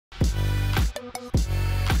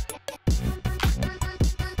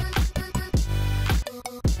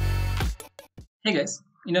Hey guys,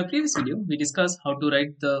 in our previous video, we discussed how to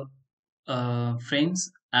write the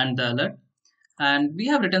frames and the alert, and we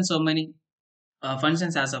have written so many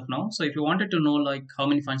functions as of now. So if you wanted to know like how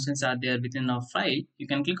many functions are there within our file, you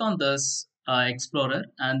can click on this Explorer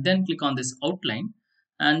and then click on this outline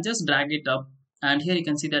and just drag it up. And here you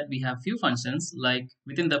can see that we have few functions like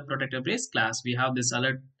within the Protractor base class, we have this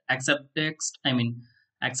alert accept text,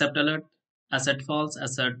 accept alert, asset false,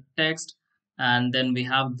 asset text, and then we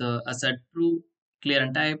have the asset true, clear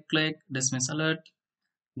and type, click, dismiss alert,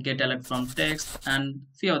 get alert from text, and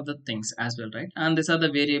few other things as well, right? And these are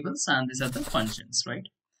the variables and these are the functions, right?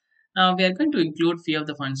 Now we are going to include few of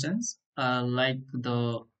the functions like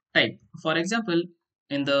the type. For example,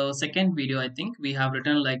 in the second video, I think we have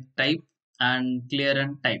written like type and clear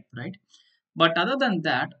and type, right? But other than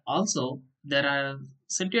that, also there are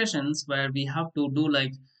situations where we have to do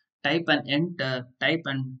like type and enter, type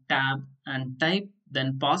and tab, and type,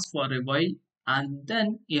 then pause for a while, and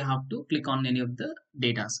then you have to click on any of the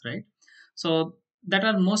datas, right? So that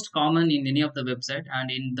are most common in any of the website,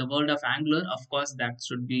 and in the world of Angular, of course, that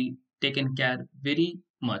should be taken care very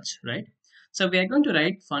much, right? So we are going to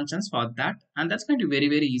write functions for that, and that's going to be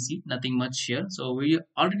very easy, nothing much here. So we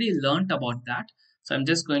already learned about that. So I'm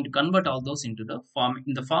just going to convert all those into the form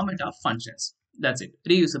in the format of functions. That's it,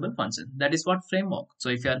 reusable function. That is what framework. So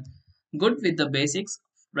if you are good with the basics,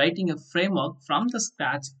 writing a framework from the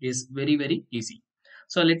scratch is very easy.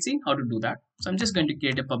 So let's see how to do that. So I'm just going to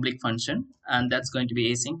create a public function, and that's going to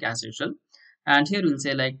be async as usual. And here we'll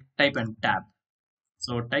say like type and tab.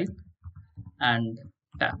 So type and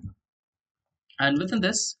tab. And within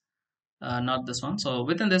this, not this one. So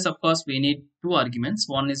within this, of course, we need two arguments.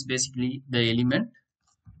 One is basically the element,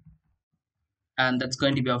 and that's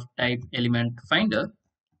going to be of type element finder.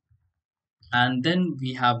 And then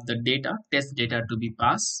we have the data, test data to be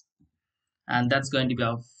passed, and that's going to be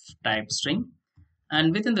of type string.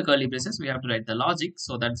 And within the curly braces, we have to write the logic.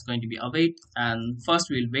 So that's going to be await. And first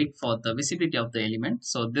we'll wait for the visibility of the element.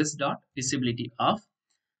 So this dot visibility of,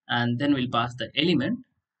 and then we'll pass the element,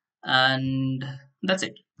 and that's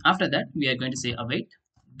it. After that, we are going to say await.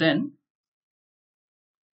 Then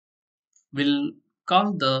we'll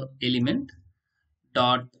call the element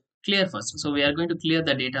dot clear first. So we are going to clear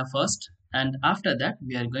the data first, and after that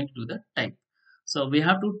we are going to do the type. So we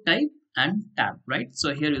have to type and tab, right?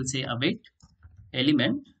 So here we'll say await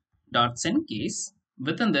element dot send case.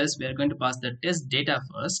 Within this, we are going to pass the test data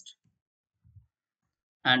first,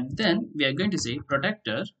 and then we are going to say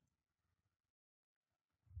Protractor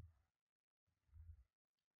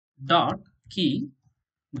dot key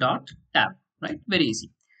dot tab, right? Very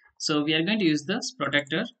easy. So we are going to use this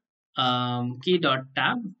Protractor key dot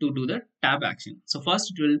tab to do the tab action. So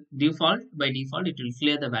first it will by default it will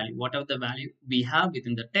clear the value, whatever the value we have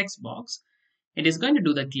within the text box. It is going to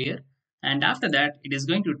do the clear, and after that it is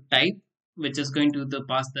going to type, which is going to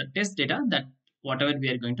pass the test data, that whatever we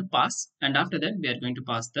are going to pass, and after that we are going to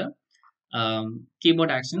pass the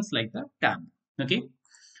keyboard actions like the tab. Okay.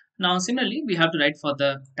 Now similarly we have to write for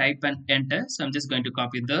the type and enter. So I'm just going to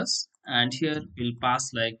copy this, and here we'll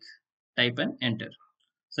pass like type and enter.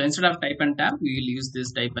 So instead of type and tab, we will use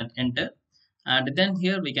this type and enter. And then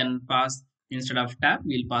here we can pass, instead of tab,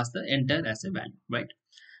 we'll pass the enter as a value, right?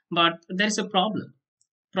 But there is a problem.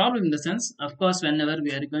 Problem in the sense, of course, whenever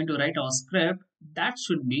we are going to write our script, that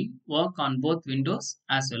should be work on both Windows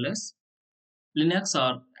as well as Linux,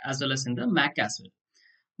 or as well as in the Mac as well.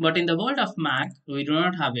 But in the world of Mac, we do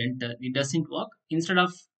not have enter. It doesn't work. Instead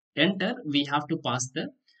of enter, we have to pass the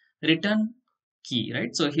return key,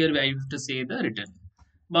 right? So here I have to say the return.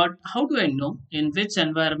 But how do I know in which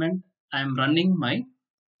environment I am running my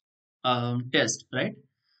test, right?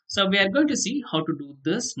 So we are going to see how to do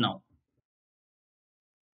this now.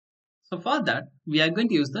 So for that, we are going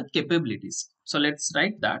to use the capabilities. So let's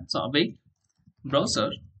write that. So await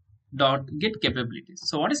browser dot get capabilities.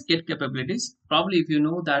 So what is get capabilities? Probably if you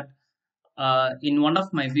know that in one of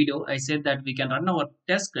my video, I said that we can run our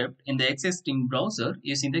test script in the existing browser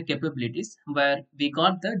using the capabilities, where we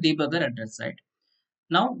got the debugger address, right?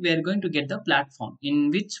 Now we are going to get the platform, in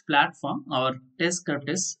which platform our test script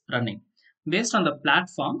is running. Based on the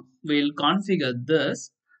platform, we'll configure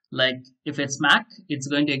this. Like if it's Mac, it's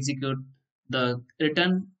going to execute the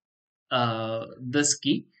return this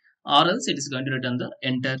key, or else it is going to return the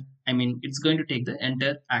enter. It's going to take the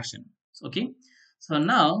enter action. Okay. So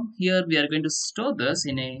now here we are going to store this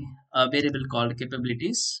in a variable called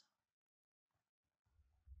capabilities.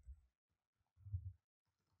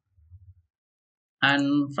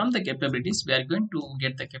 And from the capabilities, we are going to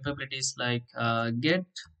get the capabilities like get,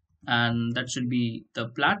 and that should be the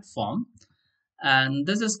platform, and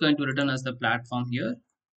this is going to return as the platform here.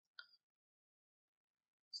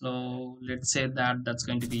 So let's say that that's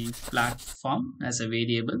going to be platform as a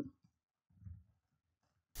variable.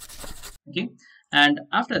 Okay, and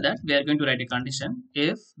after that we are going to write a condition.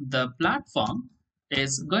 If the platform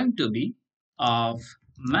is going to be of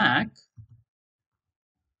Mac,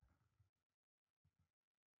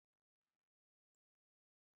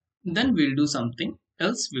 then we'll do something,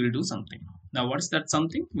 else we'll do something. Now what is that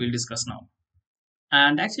something? We'll discuss now.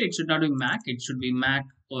 And actually it should not be Mac, it should be Mac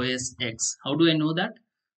OS X. How do I know that?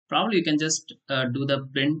 Probably you can just do the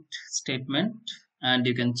print statement and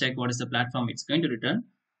you can check what is the platform it's going to return,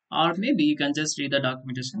 or maybe you can just read the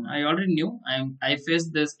documentation. I already knew I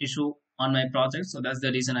faced this issue on my project, so that's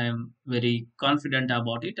the reason I am very confident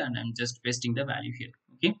about it, and I'm just pasting the value here.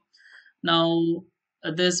 Okay, now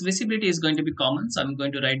this visibility is going to be common, so I'm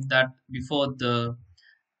going to write that before the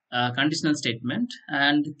conditional statement,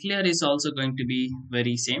 and clear is also going to be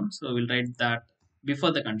very same, so we'll write that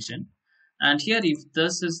before the condition. And here, if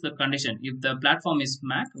this is the condition, if the platform is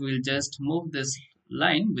Mac, we'll just move this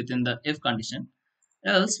line within the if condition,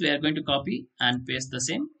 else we are going to copy and paste the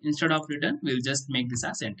same. Instead of return, we'll just make this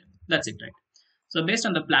as enter. That's it, right? So based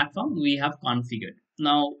on the platform we have configured.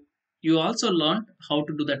 Now you also learned how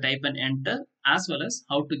to do the type and enter, as well as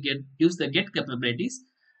how to use the get capabilities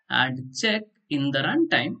and check in the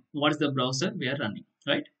runtime what is the browser we are running,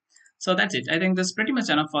 right? So that's it. I think that's pretty much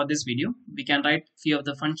enough for this video. We can write few of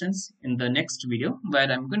the functions in the next video,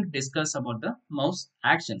 where I'm going to discuss about the mouse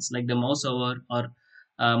actions, like the mouse over, or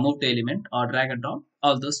move to element, or drag and drop,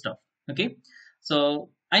 all those stuff. Okay, so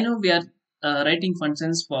I know we are writing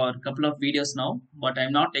functions for a couple of videos now, but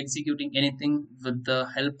I'm not executing anything with the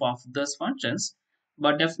help of those functions.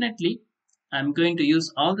 But definitely I'm going to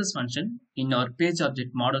use all this function in our page object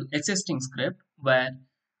model existing script, where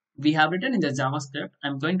we have written in the JavaScript.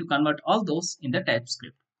 I'm going to convert all those in the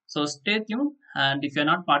TypeScript. So stay tuned, and if you're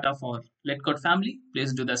not part of our LetCode family,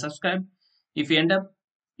 please do the subscribe. If you end up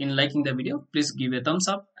in liking the video, please give a thumbs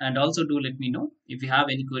up, and also do let me know if you have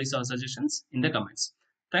any queries or suggestions in the comments.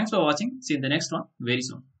 Thanks for watching. See you in the next one very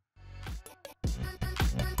soon.